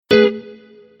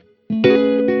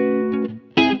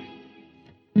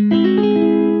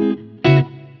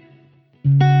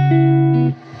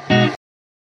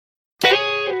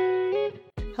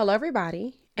Hello,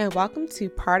 everybody, and welcome to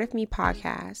Part of Me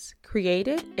podcast,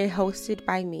 created and hosted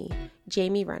by me,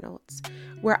 Jamie Reynolds,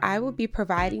 where I will be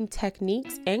providing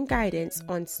techniques and guidance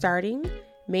on starting,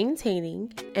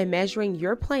 maintaining, and measuring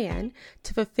your plan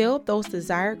to fulfill those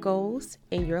desired goals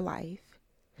in your life.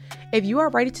 If you are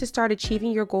ready to start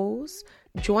achieving your goals,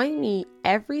 join me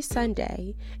every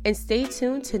Sunday and stay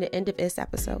tuned to the end of this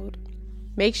episode.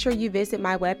 Make sure you visit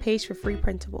my webpage for free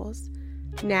printables.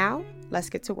 Now,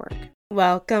 let's get to work.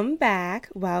 Welcome back.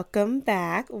 We are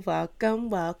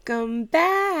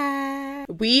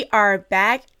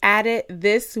back at it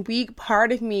this week.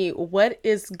 Part of me, what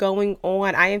is going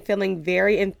on? I am feeling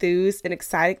very enthused and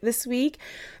excited this week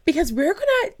because we're going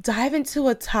to dive into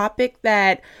a topic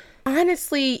that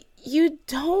honestly, you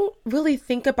don't really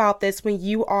think about this when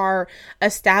you are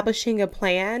establishing a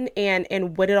plan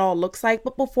and what it all looks like.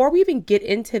 But before we even get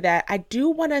into that, I do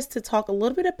want us to talk a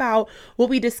little bit about what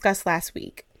we discussed last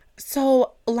week.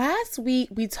 So last week,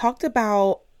 we talked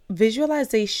about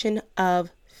visualization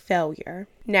of failure.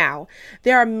 Now,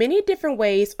 there are many different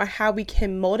ways on how we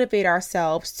can motivate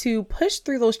ourselves to push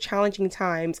through those challenging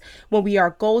times when we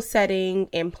are goal setting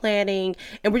and planning,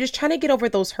 and we're just trying to get over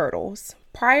those hurdles.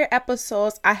 Prior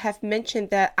episodes, I have mentioned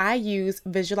that I use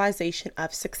visualization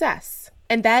of success.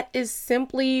 And that is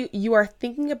simply you are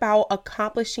thinking about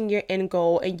accomplishing your end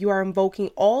goal and you are invoking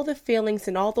all the feelings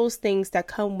and all those things that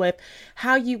come with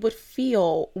how you would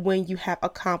feel when you have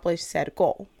accomplished said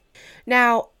goal.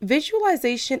 Now,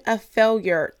 visualization of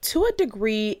failure to a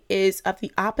degree is of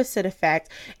the opposite effect,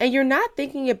 and you're not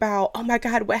thinking about, oh my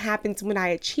God, what happens when I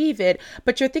achieve it,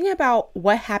 but you're thinking about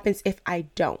what happens if I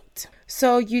don't.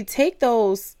 So you take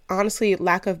those, honestly,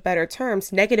 lack of better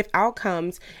terms, negative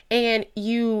outcomes, and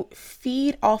you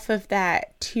feed off of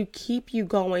that to keep you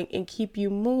going and keep you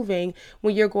moving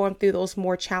when you're going through those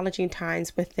more challenging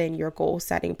times within your goal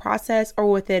setting process or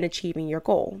within achieving your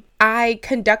goal. I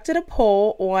conducted a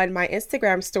poll on my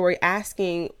Instagram story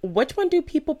asking which one do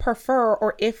people prefer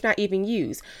or if not even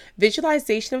use,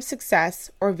 visualization of success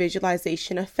or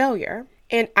visualization of failure.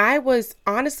 And I was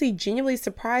honestly genuinely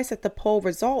surprised at the poll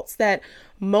results that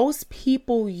most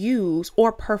people use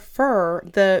or prefer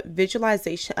the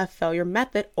visualization of failure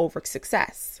method over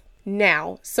success.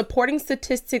 Now, supporting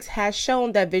statistics has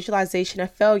shown that visualization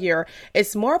of failure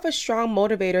is more of a strong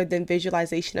motivator than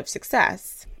visualization of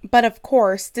success. But of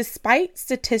course, despite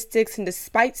statistics and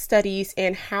despite studies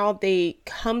and how they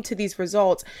come to these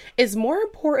results, it's more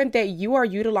important that you are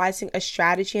utilizing a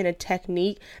strategy and a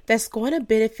technique that's going to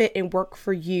benefit and work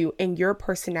for you and your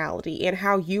personality and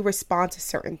how you respond to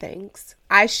certain things.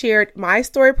 I shared my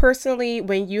story personally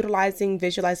when utilizing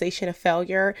visualization of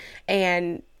failure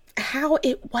and how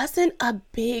it wasn't a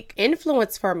big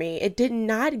influence for me. It did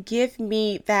not give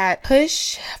me that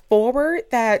push forward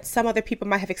that some other people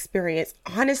might have experienced.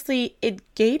 Honestly,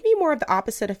 it gave me more of the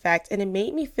opposite effect and it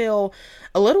made me feel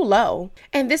a little low.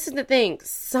 And this is the thing.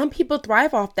 Some people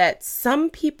thrive off that. Some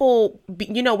people,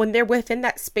 when they're within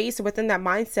that space or within that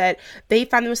mindset, they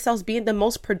find themselves being the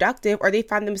most productive or they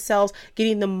find themselves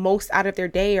getting the most out of their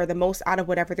day or the most out of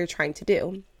whatever they're trying to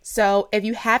do. So if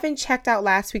you haven't checked out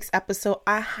last week's episode,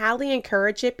 I highly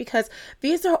encourage it because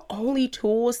these are only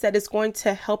tools that is going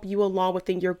to help you along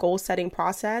within your goal setting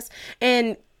process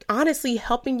and honestly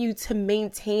helping you to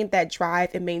maintain that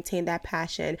drive and maintain that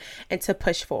passion and to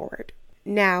push forward.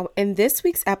 Now, in this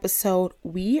week's episode,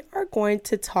 we are going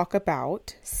to talk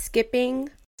about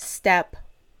skipping step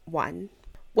 1.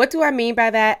 What do I mean by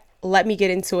that? Let me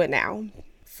get into it now.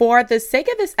 For the sake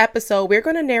of this episode, we're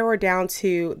going to narrow down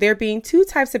to there being 2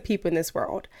 types of people in this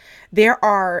world. There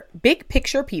are big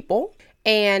picture people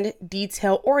and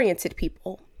detail-oriented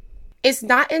people. It's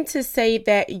not in to say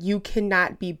that you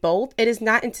cannot be both. It is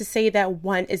not in to say that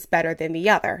one is better than the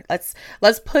other.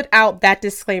 Let's put out that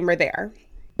disclaimer there.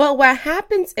 But what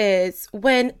happens is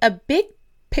when a big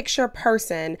picture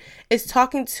person is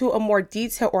talking to a more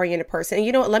detail-oriented person. And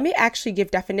you know what? Let me actually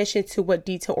give definition to what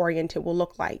detail-oriented will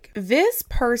look like. This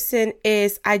person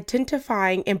is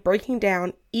identifying and breaking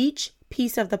down each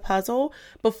piece of the puzzle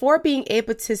before being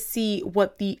able to see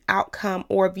what the outcome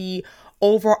or the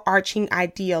overarching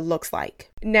idea looks like.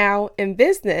 Now, in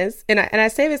business, and I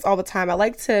say this all the time, I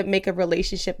like to make a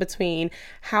relationship between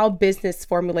how business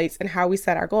formulates and how we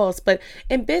set our goals. But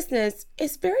in business,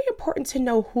 it's very important to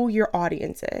know who your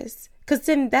audience is, because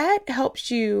then that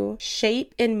helps you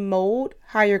shape and mold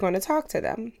how you're going to talk to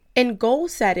them. In goal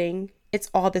setting, it's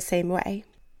all the same way.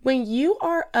 When you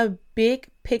are a big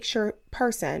picture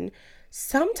person,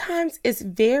 sometimes it's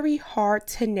very hard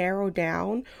to narrow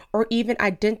down or even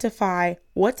identify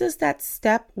what does that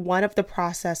step 1 of the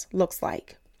process looks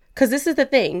like. Because this is the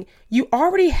thing, you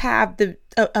already have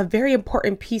a very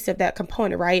important piece of that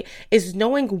component, right? Is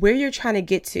knowing where you're trying to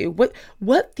get to,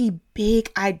 what the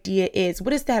big idea is.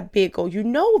 What is that big goal? You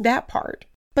know that part.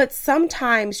 But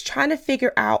sometimes trying to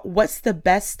figure out what's the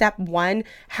best step one,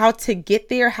 how to get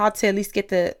there, how to at least get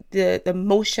the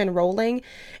motion rolling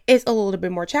is a little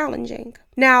bit more challenging.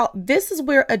 Now, this is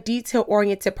where a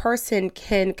detail-oriented person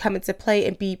can come into play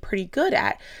and be pretty good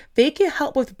at. They can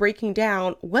help with breaking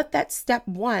down what that step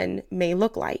one may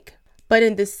look like. But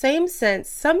in the same sense,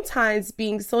 sometimes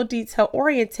being so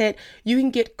detail-oriented, you can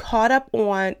get caught up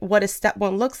on what a step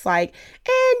one looks like,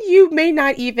 and you may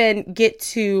not even get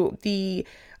to the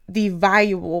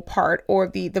valuable part or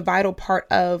the vital part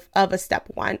of a step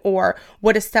one, or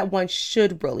what a step one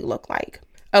should really look like.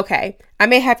 Okay, I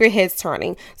may have your heads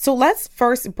turning. So let's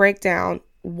first break down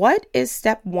what is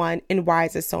step one and why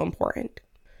is it so important.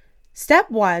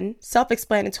 Step one,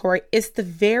 self-explanatory, is the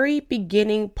very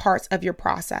beginning parts of your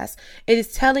process. It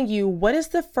is telling you what is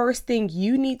the first thing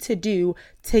you need to do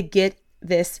to get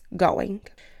this going.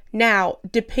 Now,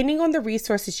 depending on the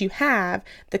resources you have,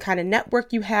 the kind of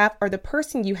network you have, or the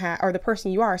person you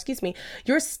are,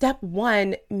 your step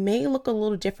one may look a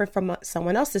little different from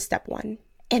someone else's step one.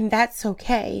 And that's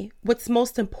okay. What's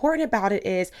most important about it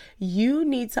is you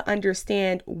need to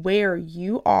understand where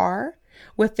you are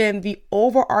within the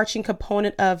overarching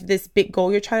component of this big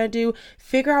goal you're trying to do.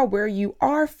 Figure out where you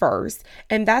are first,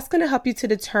 and that's going to help you to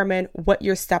determine what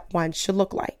your step one should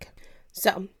look like.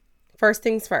 So, first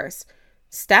things first,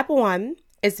 step one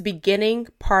is the beginning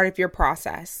part of your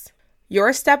process.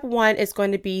 Your step one is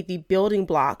going to be the building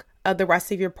block of the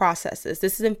rest of your processes.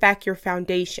 This is, in fact, your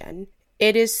foundation.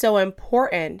 It is so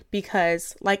important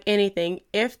because, like anything,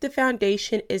 if the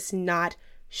foundation is not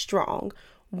strong,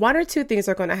 one or two things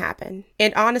are going to happen.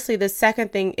 And honestly, the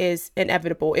second thing is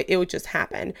inevitable. It will just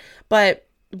happen. But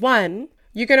one,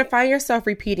 you're going to find yourself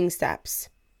repeating steps.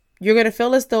 You're going to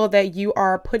feel as though that you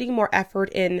are putting more effort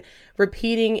in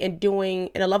repeating and doing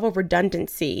in a level of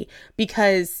redundancy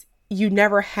because you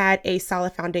never had a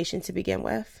solid foundation to begin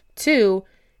with. Two,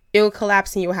 it will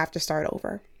collapse and you'll have to start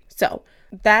over. So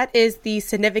that is the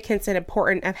significance and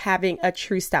importance of having a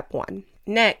true step one.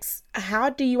 Next,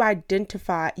 how do you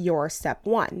identify your step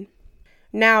one?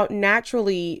 Now,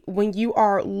 naturally, when you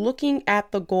are looking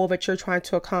at the goal that you're trying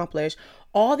to accomplish,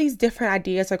 all these different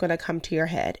ideas are going to come to your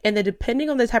head. And then depending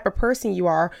on the type of person you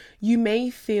are, you may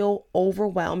feel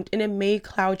overwhelmed and it may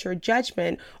cloud your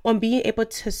judgment on being able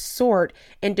to sort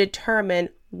and determine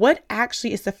what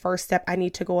actually is the first step I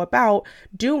need to go about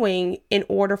doing in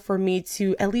order for me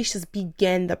to at least just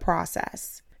begin the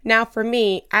process. Now, for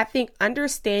me, I think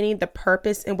understanding the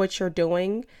purpose in what you're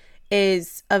doing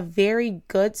is a very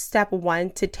good step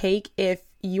one to take if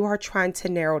you are trying to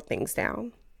narrow things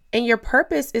down. And your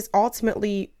purpose is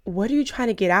ultimately, what are you trying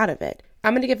to get out of it?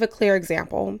 I'm going to give a clear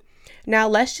example. Now,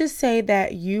 let's just say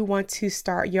that you want to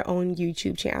start your own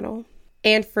YouTube channel.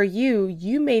 And for you,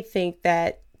 you may think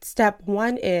that step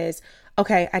one is,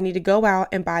 okay, I need to go out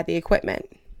and buy the equipment.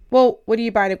 Well, what do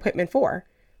you buy the equipment for?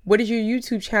 What is your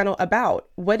YouTube channel about?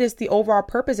 What is the overall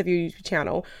purpose of your YouTube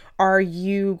channel? Are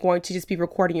you going to just be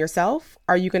recording yourself?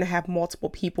 Are you going to have multiple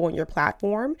people on your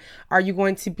platform? Are you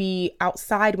going to be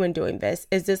outside when doing this?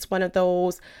 Is this one of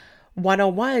those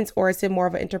one-on-ones, or is it more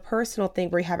of an interpersonal thing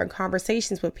where you're having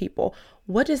conversations with people?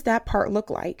 What does that part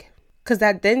look like? Because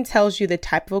that then tells you the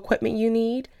type of equipment you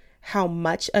need, how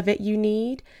much of it you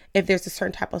need, if there's a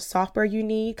certain type of software you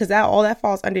need, because all that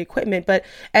falls under equipment. But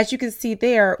as you can see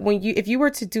there, if you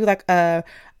were to do like a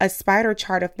spider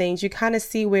chart of things, you kind of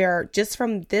see where just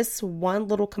from this one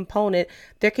little component,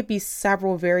 there could be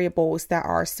several variables that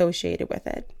are associated with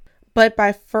it. But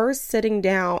by first sitting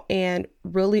down and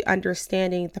really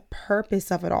understanding the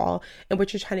purpose of it all and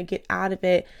what you're trying to get out of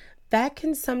it, that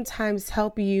can sometimes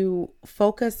help you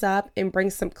focus up and bring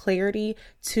some clarity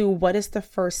to what is the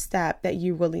first step that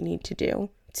you really need to do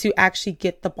to actually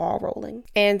get the ball rolling.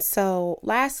 And so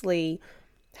lastly,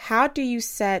 how do you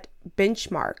set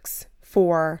benchmarks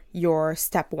for your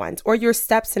step ones or your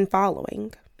steps in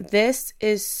following? This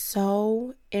is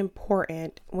so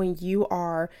important when you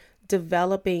are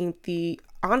developing the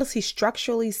honestly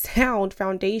structurally sound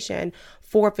foundation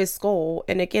for this goal.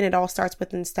 And again, it all starts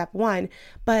within step one,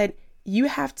 but you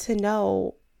have to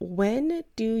know, when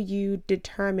do you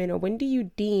determine or when do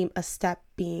you deem a step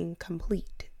being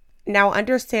complete? Now,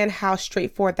 understand how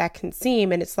straightforward that can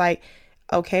seem. And it's like,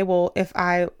 okay, well, if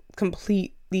I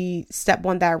complete the step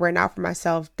one that I ran out for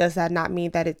myself, does that not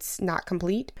mean that it's not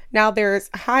complete? Now, there's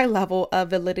a high level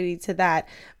of validity to that,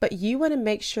 but you want to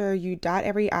make sure you dot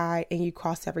every I and you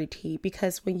cross every T,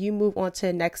 because when you move on to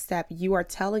the next step, you are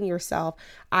telling yourself,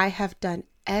 I have done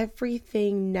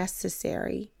everything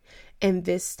necessary in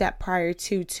this step prior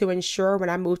to ensure when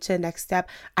I move to the next step,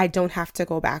 I don't have to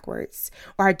go backwards,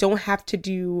 or I don't have to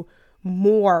do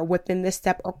more within this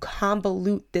step or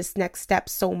convolute this next step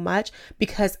so much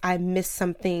because I missed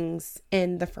some things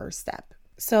in the first step.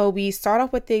 So we start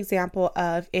off with the example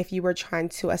of if you were trying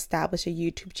to establish a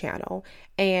YouTube channel,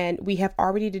 and we have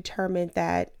already determined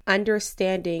that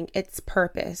understanding its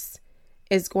purpose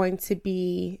is going to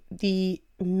be the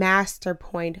master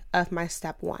point of my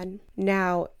step one.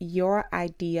 Now, your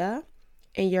idea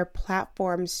and your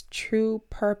platform's true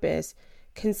purpose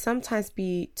can sometimes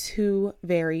be two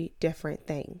very different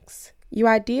things. Your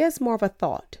idea is more of a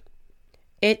thought.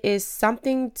 It is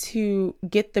something to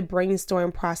get the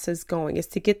brainstorming process going. It's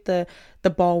to get the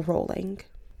ball rolling.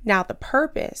 Now, the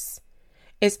purpose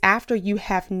is after you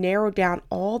have narrowed down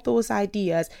all those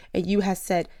ideas and you have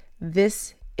said,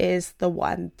 this is the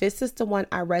one. This is the one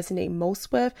I resonate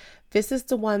most with. This is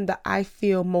the one that I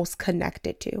feel most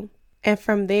connected to. And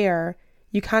from there,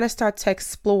 you kind of start to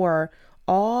explore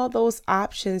all those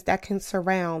options that can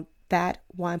surround that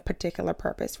one particular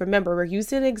purpose. Remember, we're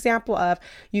using an example of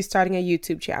you starting a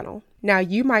YouTube channel. Now,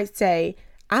 you might say,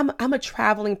 I'm a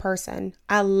traveling person.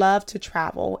 I love to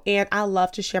travel and I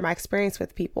love to share my experience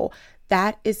with people.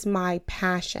 That is my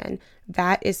passion.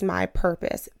 That is my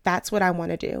purpose. That's what I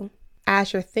want to do.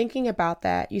 As you're thinking about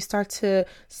that, you start to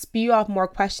spew off more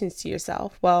questions to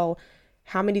yourself. Well,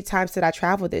 how many times did I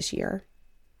travel this year?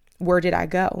 Where did I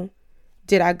go?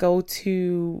 Did I go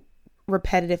to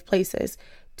repetitive places?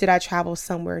 Did I travel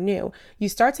somewhere new? You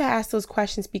start to ask those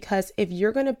questions because if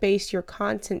you're going to base your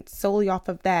content solely off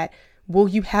of that, will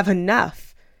you have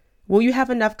enough? Will you have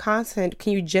enough content?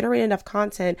 Can you generate enough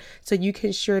content so you can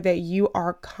ensure that you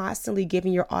are constantly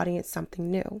giving your audience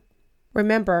something new?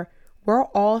 Remember, we're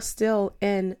all still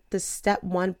in the step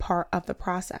one part of the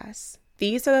process.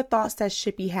 These are the thoughts that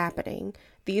should be happening.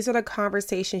 These are the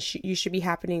conversations you should be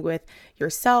happening with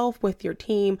yourself, with your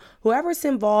team, whoever's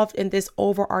involved in this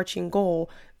overarching goal.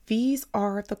 These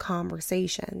are the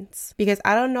conversations. Because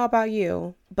I don't know about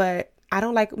you, but I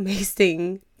don't like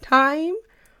wasting time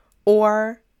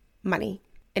or money.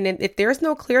 And if there's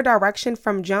no clear direction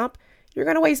from jump, you're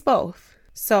going to waste both.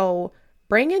 So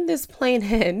bringing this plane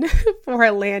in for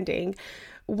a landing,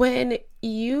 when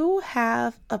you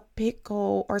have a big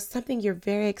goal or something you're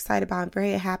very excited about and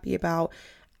very happy about,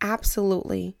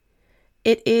 absolutely.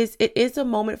 It is a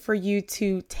moment for you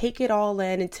to take it all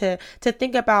in and to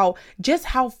think about just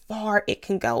how far it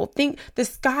can go. Think the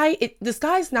sky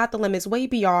is not the limit, it's way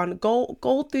beyond. Go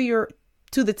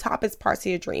to the toppest parts of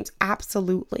your dreams.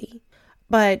 Absolutely.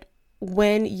 But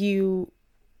when you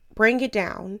bring it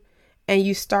down and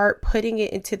you start putting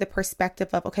it into the perspective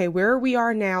of, okay, where we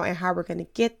are now and how we're going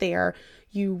to get there,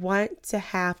 you want to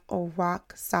have a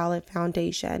rock solid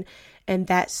foundation. And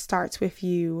that starts with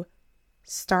you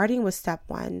starting with step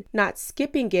one, not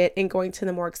skipping it and going to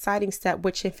the more exciting step,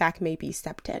 which in fact may be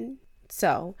step 10.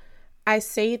 So I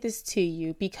say this to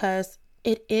you because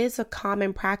it is a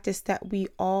common practice that we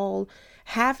all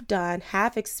have done,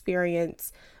 have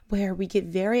experienced, where we get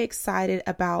very excited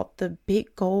about the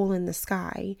big goal in the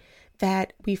sky,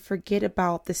 that we forget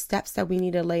about the steps that we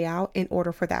need to lay out in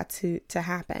order for that to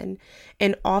happen.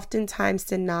 And oftentimes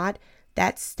than not,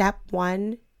 that step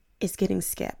one is getting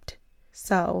skipped.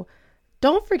 So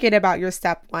don't forget about your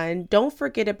step one. Don't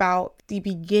forget about the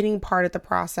beginning part of the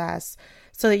process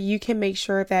so that you can make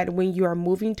sure that when you are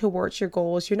moving towards your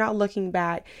goals, you're not looking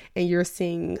back and you're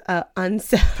seeing an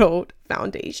unsettled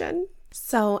foundation.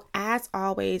 So as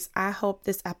always, I hope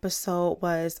this episode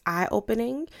was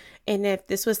eye-opening. And if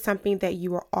this was something that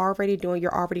you are already doing,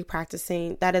 you're already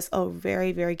practicing, that is a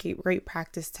very, very great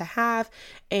practice to have.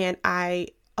 And I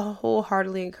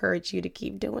wholeheartedly encourage you to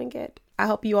keep doing it. I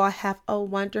hope you all have a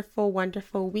wonderful,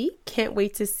 wonderful week. Can't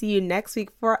wait to see you next week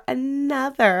for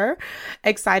another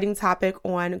exciting topic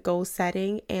on goal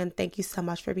setting. And thank you so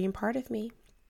much for being part of me.